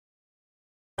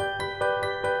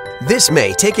This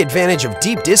May, take advantage of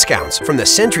deep discounts from the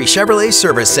Century Chevrolet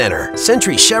Service Center.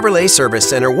 Century Chevrolet Service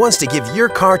Center wants to give your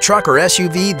car, truck, or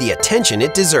SUV the attention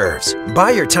it deserves.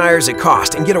 Buy your tires at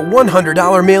cost and get a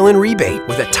 $100 mail-in rebate.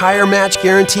 With a tire match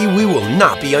guarantee, we will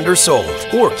not be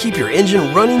undersold. Or keep your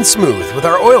engine running smooth with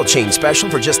our oil change special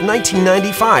for just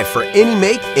 $19.95 for any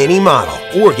make, any model.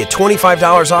 Or get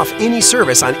 $25 off any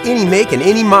service on any make and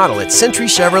any model at Century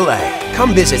Chevrolet.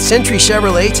 Come visit Century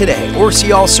Chevrolet today or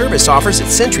see all service offers at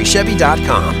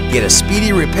CentryChevy.com. Get a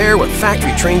speedy repair with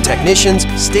factory-trained technicians,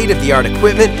 state-of-the-art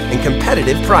equipment, and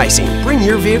competitive pricing. Bring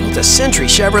your vehicle to Century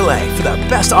Chevrolet for the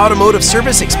best automotive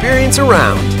service experience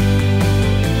around.